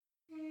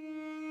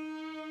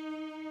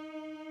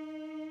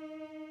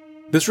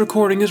This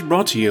recording is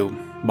brought to you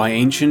by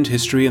Ancient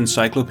History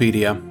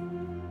Encyclopedia.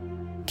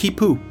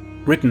 Quipu,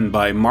 written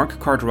by Mark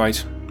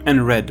Cartwright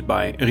and read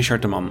by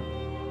Richard de Man.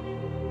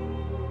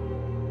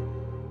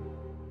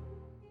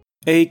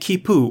 A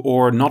quipu,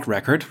 or knot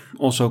record,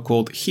 also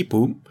called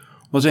quipu,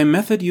 was a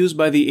method used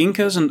by the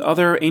Incas and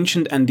other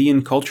ancient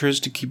Andean cultures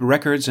to keep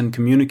records and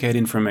communicate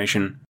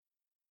information.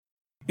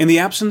 In the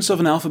absence of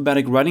an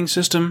alphabetic writing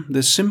system,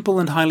 this simple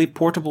and highly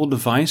portable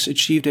device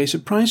achieved a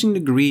surprising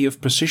degree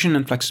of precision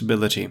and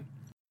flexibility.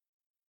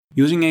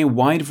 Using a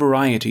wide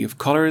variety of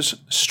colors,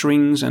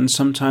 strings, and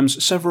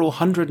sometimes several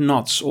hundred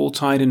knots all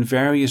tied in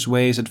various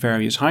ways at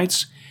various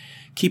heights,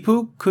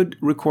 Quipu could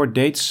record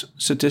dates,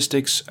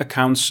 statistics,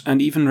 accounts,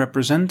 and even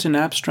represent in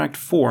abstract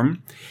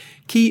form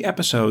key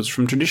episodes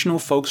from traditional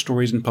folk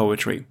stories and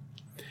poetry.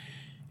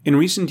 In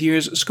recent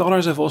years,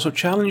 scholars have also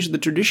challenged the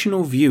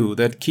traditional view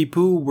that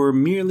Quipu were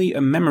merely a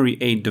memory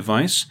aid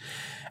device,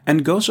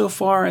 and go so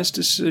far as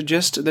to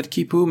suggest that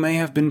Quipu may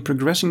have been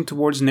progressing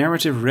towards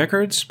narrative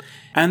records,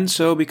 and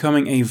so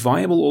becoming a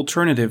viable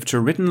alternative to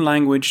written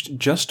language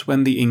just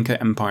when the Inca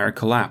Empire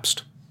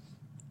collapsed.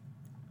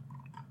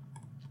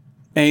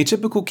 A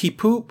typical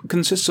quipu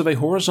consists of a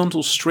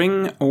horizontal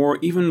string or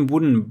even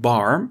wooden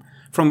bar,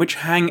 from which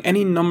hang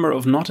any number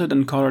of knotted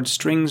and colored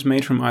strings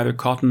made from either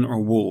cotton or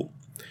wool.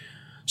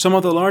 Some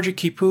of the larger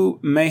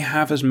quipu may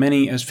have as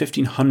many as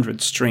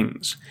 1,500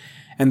 strings,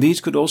 and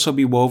these could also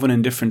be woven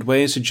in different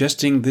ways,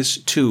 suggesting this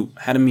too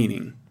had a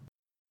meaning.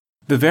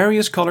 The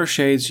various color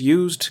shades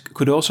used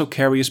could also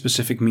carry a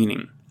specific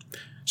meaning.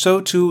 So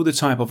too the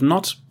type of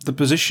knot, the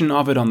position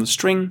of it on the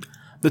string,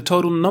 the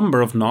total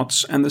number of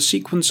knots, and the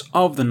sequence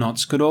of the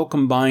knots could all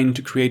combine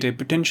to create a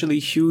potentially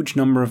huge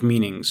number of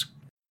meanings.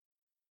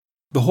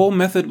 The whole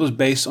method was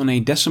based on a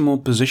decimal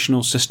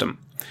positional system,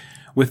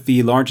 with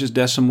the largest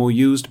decimal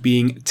used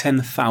being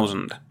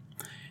 10,000.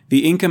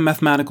 The Inca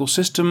mathematical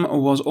system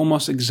was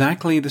almost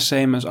exactly the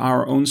same as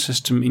our own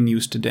system in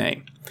use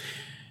today.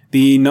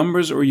 The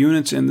numbers or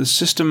units in the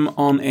system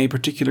on a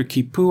particular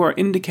quipu are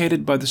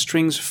indicated by the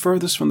strings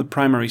furthest from the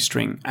primary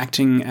string,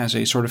 acting as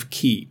a sort of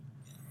key.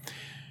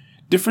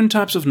 Different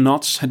types of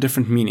knots had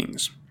different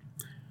meanings.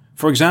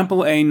 For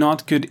example, a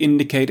knot could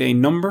indicate a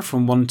number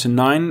from 1 to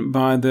 9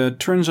 by the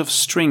turns of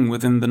string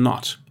within the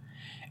knot.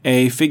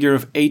 A figure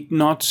of 8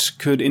 knots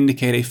could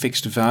indicate a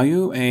fixed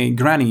value, a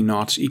granny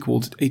knot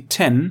equaled a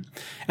 10,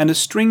 and a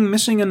string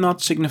missing a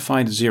knot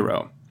signified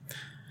 0.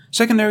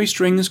 Secondary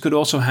strings could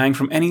also hang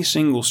from any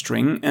single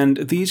string, and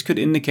these could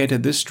indicate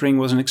that this string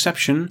was an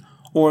exception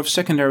or of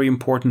secondary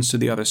importance to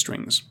the other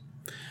strings.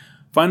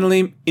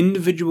 Finally,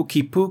 individual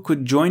quipu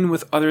could join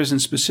with others in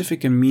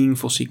specific and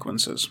meaningful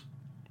sequences.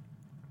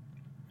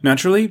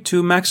 Naturally,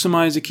 to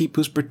maximize the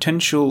quipu's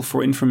potential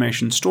for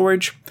information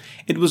storage,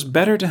 it was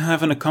better to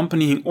have an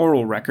accompanying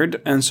oral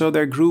record, and so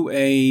there grew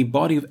a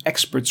body of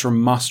experts or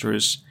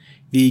masters,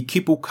 the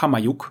Quipu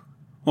Camayuk,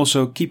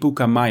 also Quipu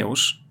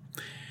Camayos.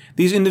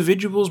 These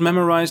individuals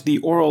memorized the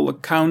oral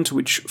account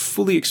which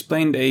fully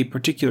explained a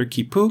particular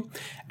quipu,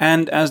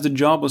 and as the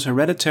job was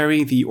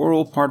hereditary, the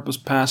oral part was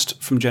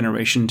passed from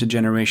generation to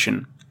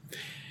generation.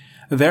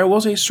 There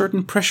was a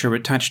certain pressure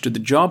attached to the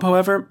job,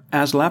 however,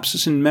 as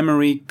lapses in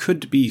memory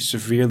could be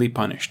severely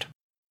punished.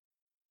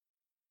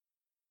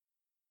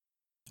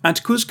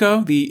 At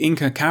Cusco, the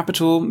Inca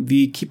capital,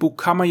 the Quipu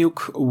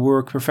Camayuk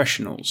were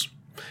professionals,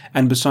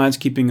 and besides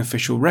keeping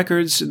official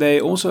records, they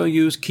also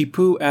used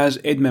quipu as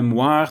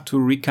aide-mémoire to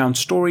recount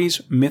stories,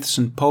 myths,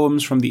 and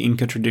poems from the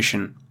Inca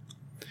tradition.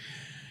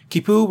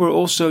 Quipu were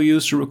also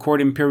used to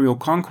record imperial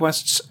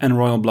conquests and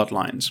royal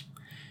bloodlines.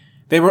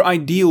 They were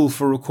ideal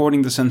for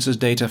recording the census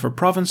data for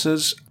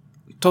provinces,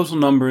 total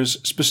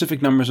numbers,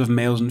 specific numbers of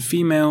males and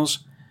females,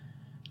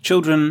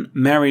 children,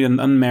 married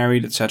and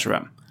unmarried,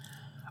 etc.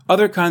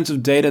 Other kinds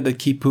of data that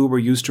quipu were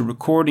used to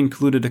record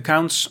included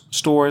accounts,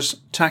 stores,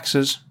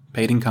 taxes,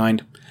 paid in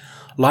kind,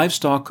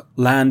 livestock,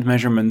 land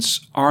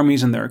measurements,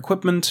 armies and their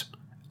equipment,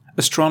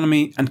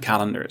 astronomy, and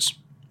calendars.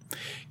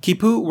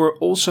 Quipu were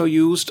also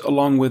used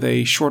along with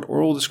a short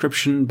oral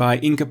description by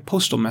Inca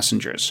postal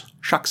messengers,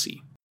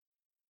 shaksi.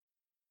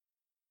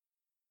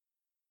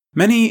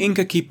 Many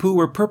Inca quipu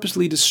were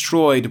purposely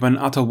destroyed when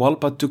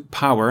Atahualpa took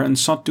power and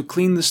sought to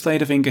clean the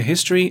slate of Inca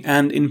history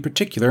and, in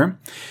particular,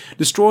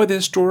 destroy the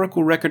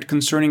historical record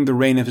concerning the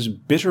reign of his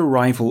bitter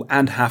rival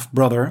and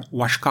half-brother,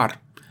 Huáscar.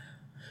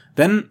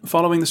 Then,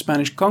 following the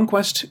Spanish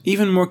conquest,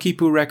 even more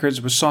quipu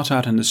records were sought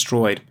out and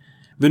destroyed,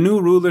 the new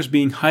rulers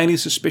being highly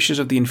suspicious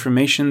of the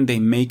information they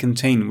may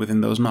contain within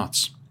those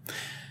knots.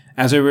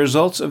 As a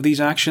result of these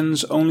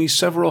actions, only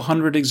several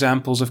hundred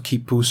examples of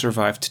quipu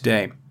survive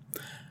today.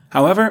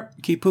 However,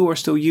 quipu are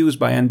still used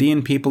by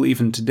Andean people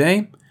even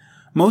today,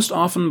 most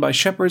often by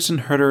shepherds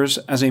and herders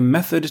as a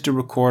method to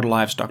record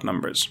livestock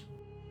numbers.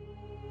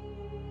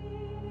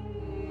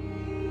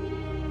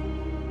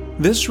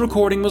 This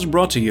recording was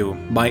brought to you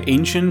by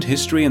Ancient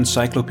History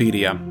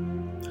Encyclopedia.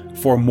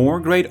 For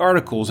more great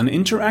articles and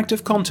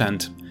interactive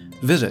content,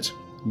 visit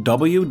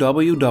www.ancient.eu.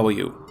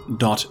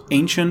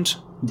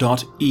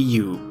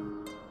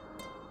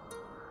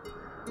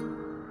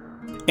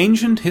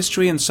 Ancient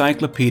History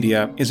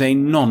Encyclopedia is a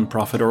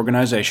non-profit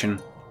organization.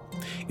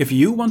 If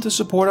you want to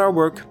support our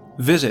work,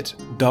 visit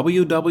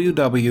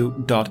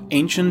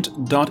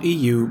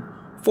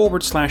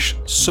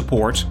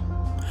www.ancient.eu/support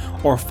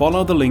or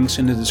follow the links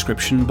in the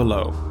description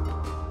below.